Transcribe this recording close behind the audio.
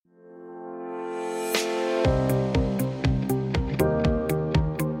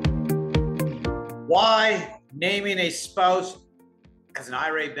why naming a spouse as an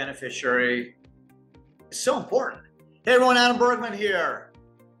IRA beneficiary is so important. Hey everyone, Adam Bergman here,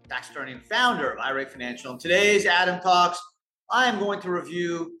 tax attorney and founder of IRA Financial. In today's Adam Talks, I am going to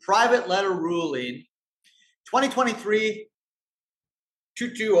review private letter ruling 2023-22014,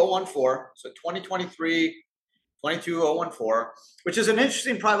 so 2023-22014, which is an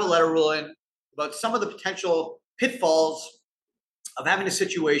interesting private letter ruling about some of the potential pitfalls of having a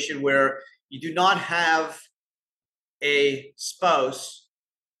situation where you do not have a spouse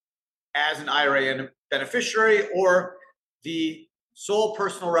as an IRA beneficiary, or the sole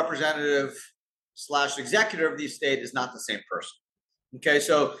personal representative / executor of the estate is not the same person. Okay,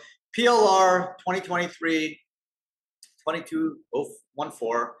 so PLR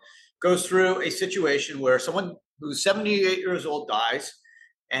 2023-22014 goes through a situation where someone who's 78 years old dies,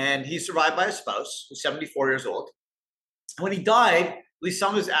 and he's survived by a spouse who's 74 years old. When he died, at least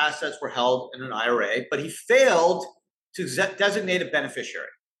some of his assets were held in an IRA, but he failed to designate a beneficiary.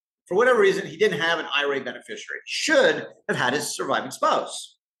 For whatever reason, he didn't have an IRA beneficiary. He should have had his surviving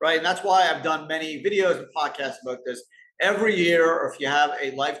spouse, right? And that's why I've done many videos and podcasts about this. Every year, or if you have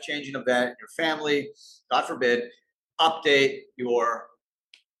a life-changing event in your family, God forbid, update your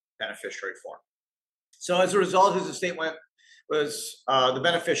beneficiary form. So as a result, his estate was the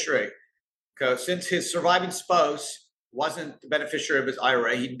beneficiary. Because since his surviving spouse wasn't the beneficiary of his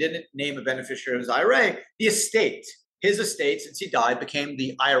IRA, he didn't name a beneficiary of his IRA, his estate, since he died, became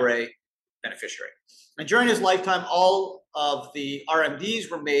the IRA beneficiary. And during his lifetime, all of the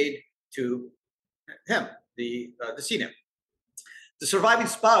RMDs were made to him, the decedent. The surviving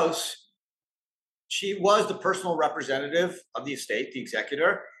spouse, she was the personal representative of the estate, the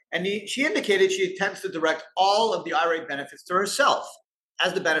executor, and she indicated she intends to direct all of the IRA benefits to herself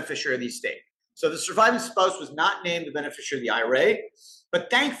as the beneficiary of the estate. So the surviving spouse was not named the beneficiary of the IRA, but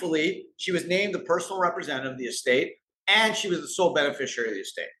thankfully, she was named the personal representative of the estate, and she was the sole beneficiary of the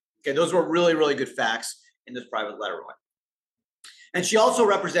estate. Okay, those were really, really good facts in this private letter ruling. And she also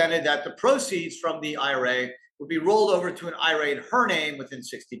represented that the proceeds from the IRA would be rolled over to an IRA in her name within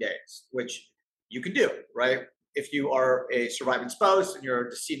 60 days, which you can do, right? If you are a surviving spouse and your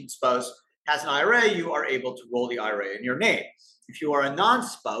decedent spouse has an IRA, you are able to roll the IRA in your name. If you are a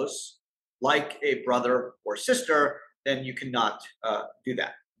non-spouse, like a brother or sister, then you cannot do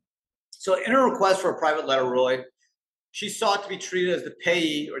that. So in her request for a private letter ruling, she sought to be treated as the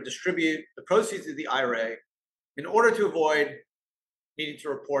payee or distribute the proceeds of the IRA in order to avoid needing to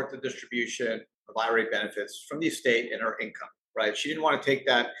report the distribution of IRA benefits from the estate in her income, right? She didn't want to take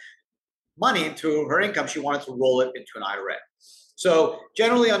that money into her income. She wanted to roll it into an IRA. So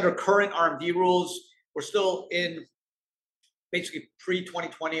generally under current RMD rules, we're still in basically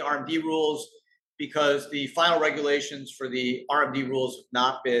pre-2020 RMD rules, because the final regulations for the RMD rules have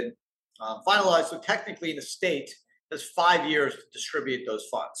not been finalized. So technically, the state has 5 years to distribute those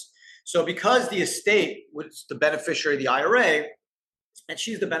funds. So because the estate was the beneficiary of the IRA, and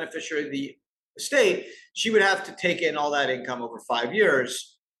she's the beneficiary of the estate, she would have to take in all that income over 5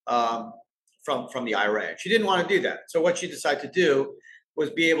 years from the IRA. She didn't want to do that. So what she decided to do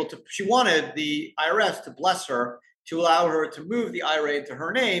was she wanted the IRS to bless her, to allow her to move the IRA into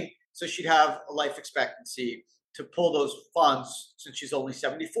her name, so she'd have a life expectancy to pull those funds, since she's only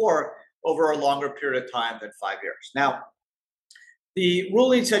 74, over a longer period of time than 5 years. Now, the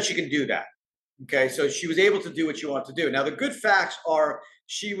ruling said she can do that. Okay, so she was able to do what she wanted to do. Now, the good facts are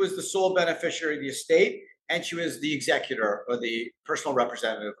she was the sole beneficiary of the estate, and she was the executor or the personal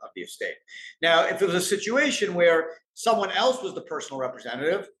representative of the estate. Now, if it was a situation where someone else was the personal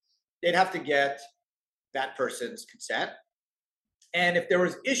representative, they'd have to get that person's consent. And if there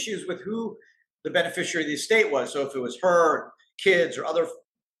was issues with who the beneficiary of the estate was, so if it was her, kids, or other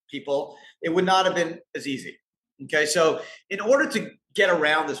people, it would not have been as easy. Okay, so in order to get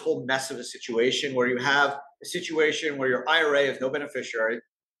around this whole mess of a situation where you have a situation where your IRA has no beneficiary,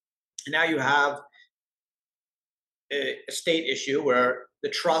 and now you have a estate issue where the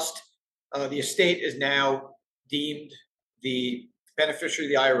trust, the estate is now deemed the beneficiary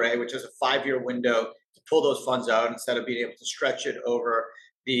of the IRA, which has a 5-year window to pull those funds out instead of being able to stretch it over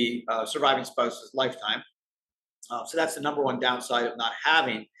the surviving spouse's lifetime. So that's the number one downside of not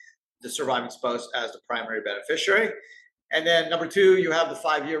having the surviving spouse as the primary beneficiary. And then number two, you have the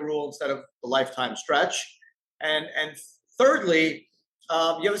 5-year rule instead of the lifetime stretch. And thirdly,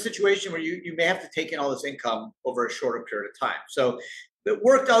 you have a situation where you may have to take in all this income over a shorter period of time. So it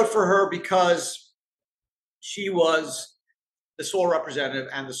worked out for her because she was the sole representative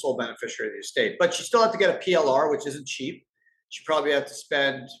and the sole beneficiary of the estate. But she still had to get a PLR, which isn't cheap. She probably had to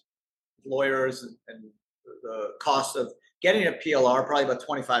spend lawyers and the cost of getting a PLR, probably about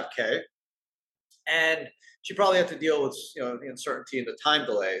 $25K. and she probably had to deal with the uncertainty and the time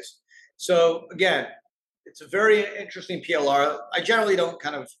delays. So again, it's a very interesting PLR. I generally don't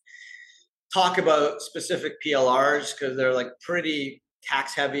kind of talk about specific PLRs because they're like pretty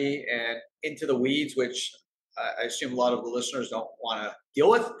tax heavy and into the weeds, which I assume a lot of the listeners don't want to deal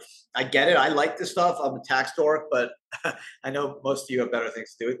with. I get it. I like this stuff. I'm a tax dork, but I know most of you have better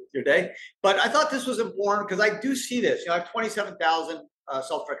things to do with your day. But I thought this was important because I do see this. I have 27,000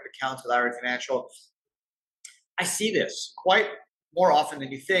 self-directed accounts with IRA Financial. I see this quite more often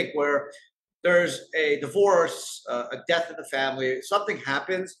than you think, where there's a divorce, a death in the family, something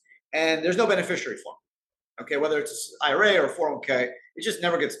happens, and there's no beneficiary form. Okay, whether it's IRA or 401k, it just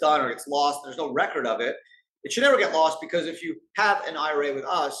never gets done or gets lost. There's no record of it. It should never get lost because if you have an IRA with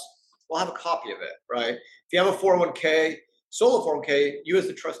us, we'll have a copy of it, right? If you have a 401k, solo 401k, you as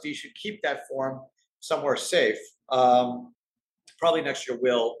the trustee should keep that form somewhere safe. Probably next to your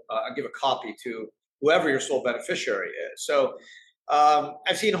will, and give a copy to whoever your sole beneficiary is. So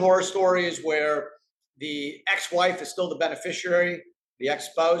I've seen horror stories where the ex-wife is still the beneficiary, the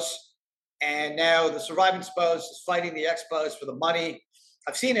ex-spouse, and now the surviving spouse is fighting the ex-spouse for the money.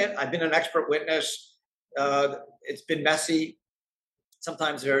 I've seen it. I've been an expert witness. It's been messy.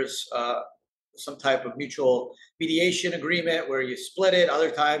 Sometimes there's some type of mutual mediation agreement where you split it.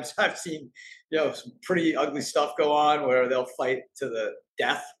 Other times I've seen, some pretty ugly stuff go on where they'll fight to the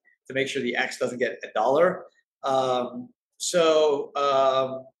death to make sure the ex doesn't get $1. Or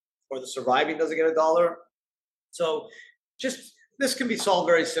the surviving doesn't get $1. So this can be solved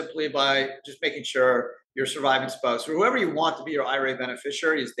very simply by just making sure your surviving spouse or whoever you want to be your IRA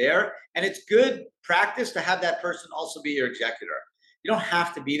beneficiary is there. And it's good practice to have that person also be your executor. You don't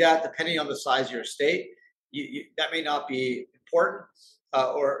have to be that, depending on the size of your estate. That may not be important,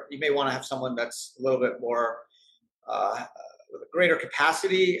 or you may want to have someone that's a little bit more with a greater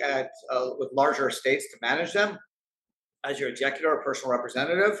capacity with larger estates to manage them as your executor or personal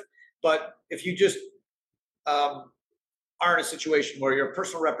representative. But if you just are in a situation where your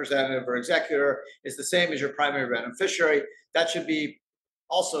personal representative or executor is the same as your primary beneficiary, that should be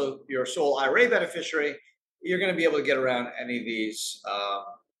also your sole IRA beneficiary. You're going to be able to get around any of these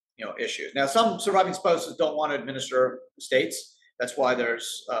issues. Now, some surviving spouses don't want to administer estates. That's why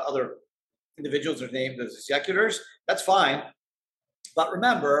there's other individuals that are named as executors. That's fine. But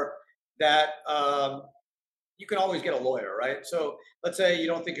remember that you can always get a lawyer, right? So let's say you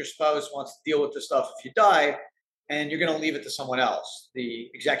don't think your spouse wants to deal with this stuff if you die, and you're going to leave it to someone else, the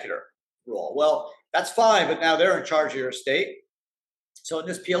executor role. Well, that's fine, but now they're in charge of your estate. So in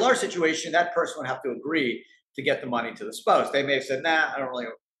this PLR situation, that person would have to agree to get the money to the spouse. They may have said, nah, I don't really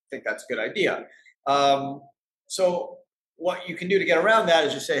think that's a good idea. So what you can do to get around that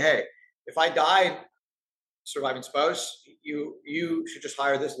is just say, hey, if I die, surviving spouse, you should just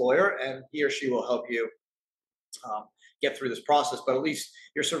hire this lawyer and he or she will help you get through this process. But at least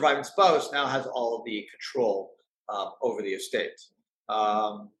your surviving spouse now has all of the control over the estate.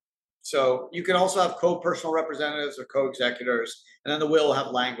 So you can also have co-personal representatives or co-executors, and then the will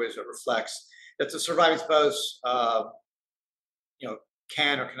have language that reflects that the surviving spouse,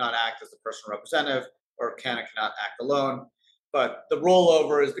 can or cannot act as the personal representative, or can or cannot act alone. But the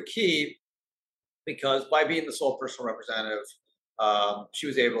rollover is the key, because by being the sole personal representative, she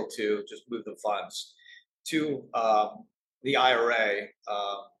was able to just move the funds to the IRA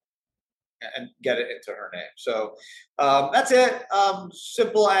and get it into her name. So that's it.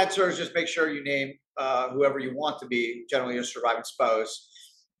 Simple answer is just make sure you name whoever you want to be, generally your surviving spouse,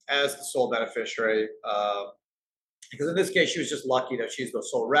 as the sole beneficiary. Because in this case, she was just lucky that she's the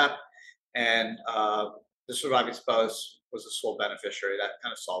sole rep, and the surviving spouse was the sole beneficiary. That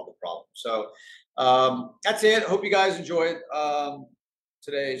kind of solved the problem. So that's it. Hope you guys enjoyed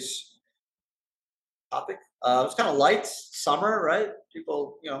today's topic. It's kind of light, summer, right?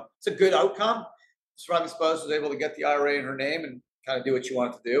 People, it's a good outcome. Surviving spouse was able to get the IRA in her name and kind of do what you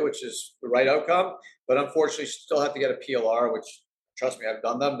want to do, which is the right outcome. But unfortunately, she still have to get a PLR, which, trust me, I've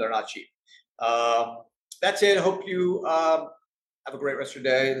done them. They're not cheap. That's it. I hope you have a great rest of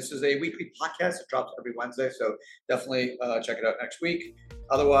your day. This is a weekly podcast. It drops every Wednesday, so definitely check it out next week.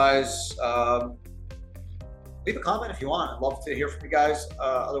 Otherwise, leave a comment if you want. I'd love to hear from you guys.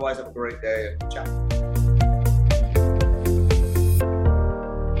 Otherwise, have a great day and chat.